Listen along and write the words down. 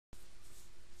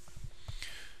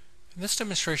In this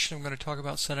demonstration, I'm going to talk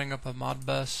about setting up a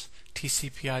MODBUS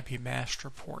TCP/IP master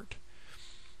port.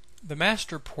 The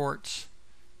master ports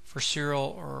for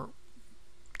serial or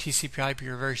TCP/IP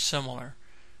are very similar,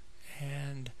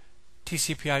 and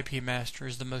TCP/IP master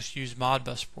is the most used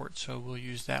MODBUS port, so we'll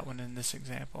use that one in this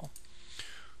example.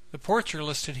 The ports are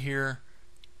listed here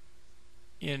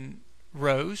in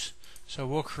rows, so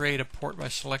we'll create a port by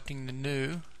selecting the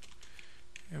new,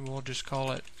 and we'll just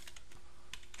call it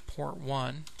port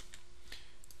 1.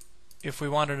 If we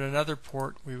wanted another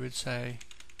port, we would say,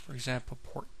 for example,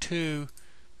 port 2,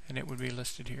 and it would be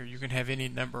listed here. You can have any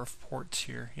number of ports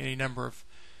here, any number of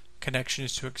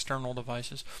connections to external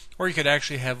devices. Or you could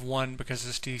actually have one, because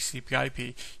it's TCP/IP,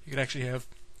 you could actually have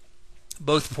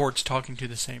both ports talking to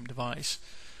the same device,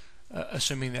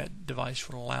 assuming that device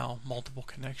will allow multiple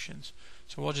connections.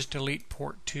 So we'll just delete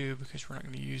port 2 because we're not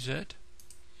going to use it.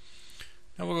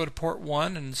 Now we'll go to port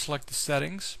 1 and select the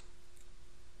settings.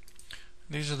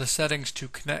 These are the settings to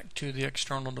connect to the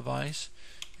external device,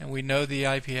 and we know the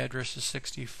IP address is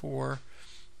 64.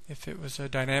 If it was a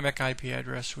dynamic IP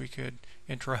address, we could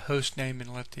enter a host name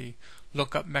and let the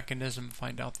lookup mechanism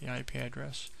find out the IP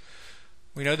address.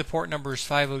 We know the port number is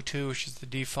 502, which is the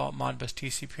default MODBUS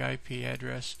TCP/IP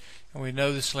address, and we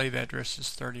know the slave address is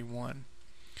 31.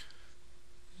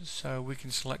 So we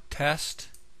can select test,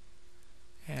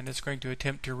 and it's going to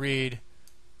attempt to read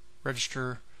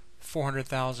register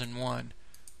 400,001.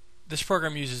 This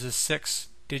program uses a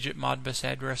 6-digit MODBUS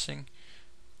addressing.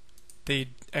 The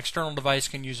external device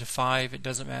can use a 5, it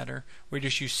doesn't matter. We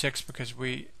just use 6 because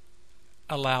we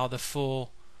allow the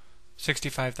full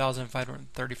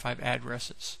 65,535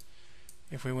 addresses.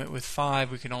 If we went with 5,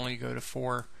 we can only go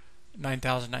to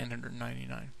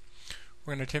 9,999.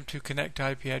 We're going to attempt to connect to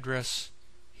IP address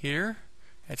here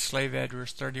at slave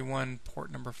address 31,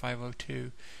 port number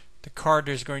 502. The card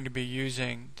is going to be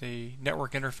using, the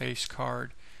network interface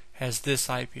card, has this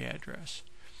IP address.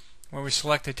 When we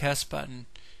select the test button,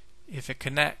 if it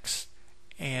connects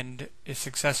and is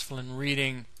successful in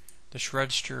reading this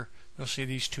register, you'll see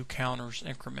these two counters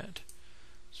increment.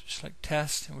 So select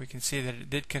test, and we can see that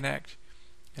it did connect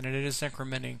and it is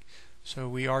incrementing, so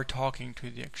we are talking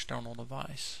to the external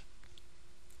device.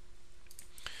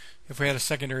 If we had a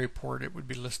secondary port, it would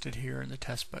be listed here and the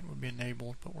test button would be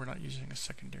enabled, but we're not using a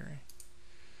secondary.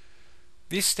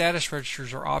 These status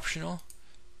registers are optional,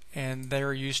 and they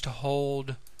are used to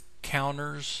hold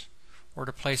counters or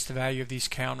to place the value of these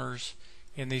counters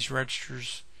in these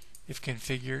registers if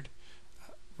configured.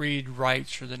 Read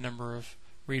writes are the number of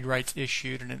read writes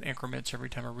issued, and it increments every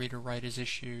time a read or write is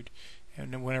issued,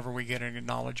 and then whenever we get an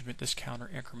acknowledgement, this counter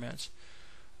increments.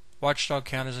 Watchdog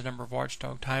count is the number of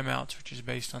watchdog timeouts, which is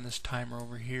based on this timer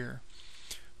over here.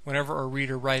 Whenever a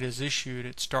read or write is issued,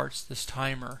 it starts this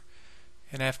timer,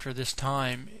 and after this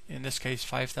time, in this case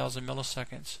 5,000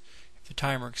 milliseconds, if the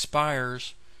timer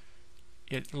expires,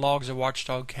 it logs a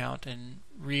watchdog count and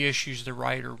reissues the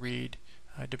write or read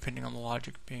depending on the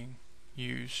logic being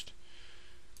used.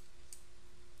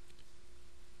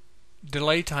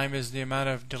 Delay time is the amount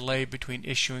of delay between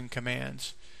issuing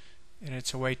commands, and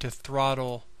it's a way to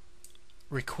throttle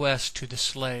requests to the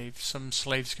slave. Some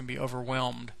slaves can be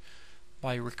overwhelmed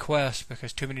by requests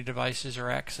because too many devices are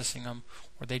accessing them,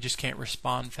 or they just can't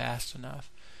respond fast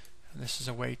enough. And this is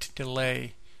a way to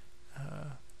delay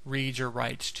reads or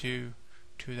writes to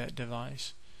that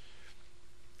device.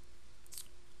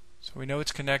 So we know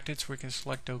it's connected, so we can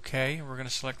select OK. We're going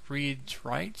to select reads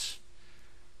writes.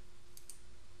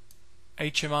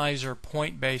 HMIs are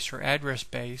point-based or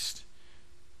address-based.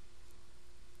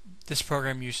 This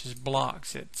program uses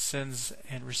blocks. It sends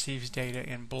and receives data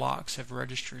in blocks of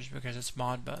registers because it's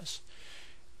MODBUS.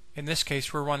 In this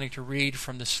case, we're wanting to read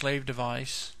from the slave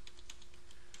device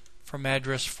from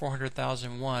address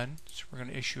 400,001, so we're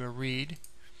going to issue a read.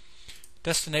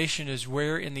 Destination is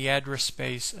where in the address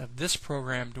space of this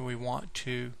program do we want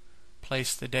to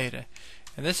place the data.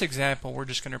 In this example, we're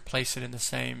just going to place it in the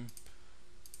same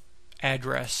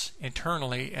address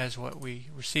internally as what we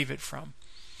receive it from.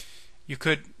 You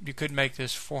could make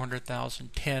this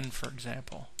 400,010, for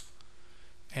example,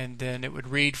 and then it would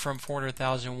read from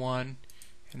 400,001.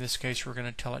 In this case, we're going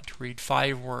to tell it to read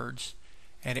 5 words,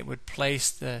 and it would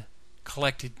place the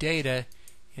collected data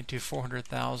into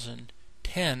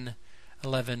 400,010,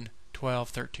 11, 12,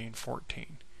 13,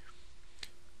 14.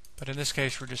 But in this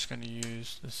case, we're just going to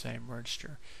use the same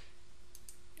register.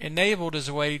 Enabled is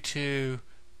a way to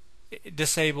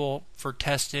disable for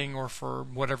testing or for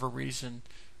whatever reason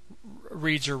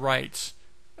reads or writes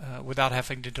without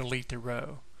having to delete the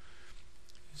row.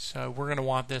 So we're going to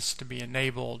want this to be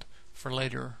enabled for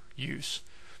later use.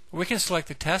 We can select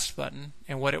the test button,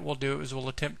 and what it will do is we'll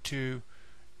attempt to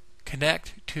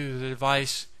connect to the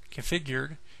device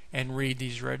configured and read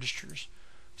these registers.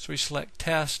 So we select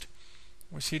test.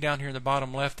 We see down here in the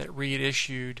bottom left that read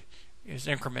issued is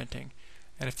incrementing.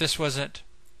 And if this wasn't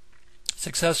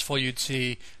successful, you'd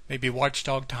see maybe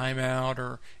watchdog timeout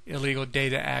or illegal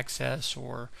data access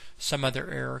or some other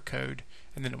error code,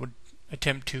 and then it would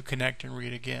attempt to connect and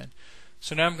read again.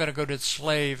 So now I'm going to go to the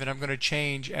slave and I'm going to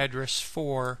change address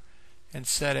 4 and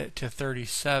set it to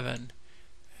 37,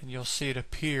 and you'll see it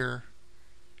appear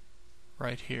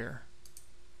right here.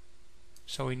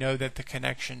 So we know that the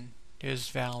connection is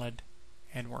valid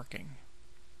and working.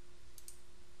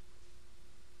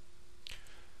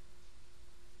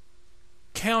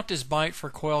 Count is byte for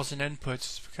coils and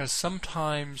inputs because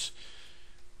sometimes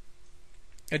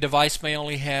a device may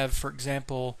only have, for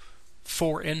example,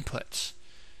 4 inputs.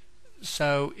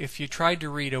 So if you tried to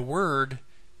read a word,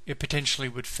 it potentially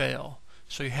would fail.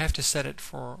 So you have to set it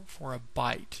for a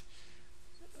byte.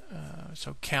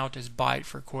 So count is byte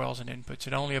for coils and inputs.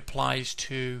 It only applies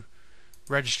to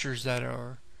registers that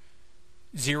are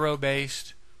 0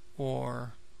 based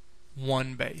or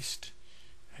 1 based.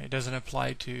 It doesn't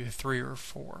apply to 3 or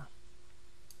 4.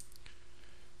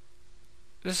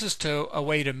 This is a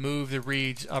way to move the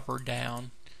reads up or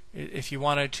down. If you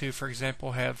wanted to, for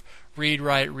example, have read,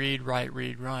 write, read, write,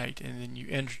 read, write, and then you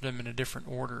enter them in a different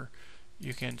order,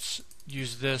 you can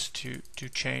use this to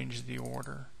change the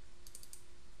order.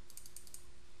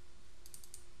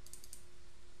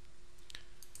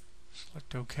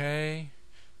 Select OK.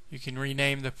 You can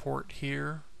rename the port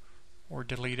here or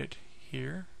delete it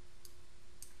here.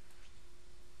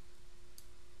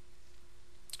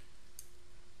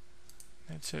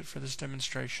 That's it for this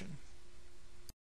demonstration.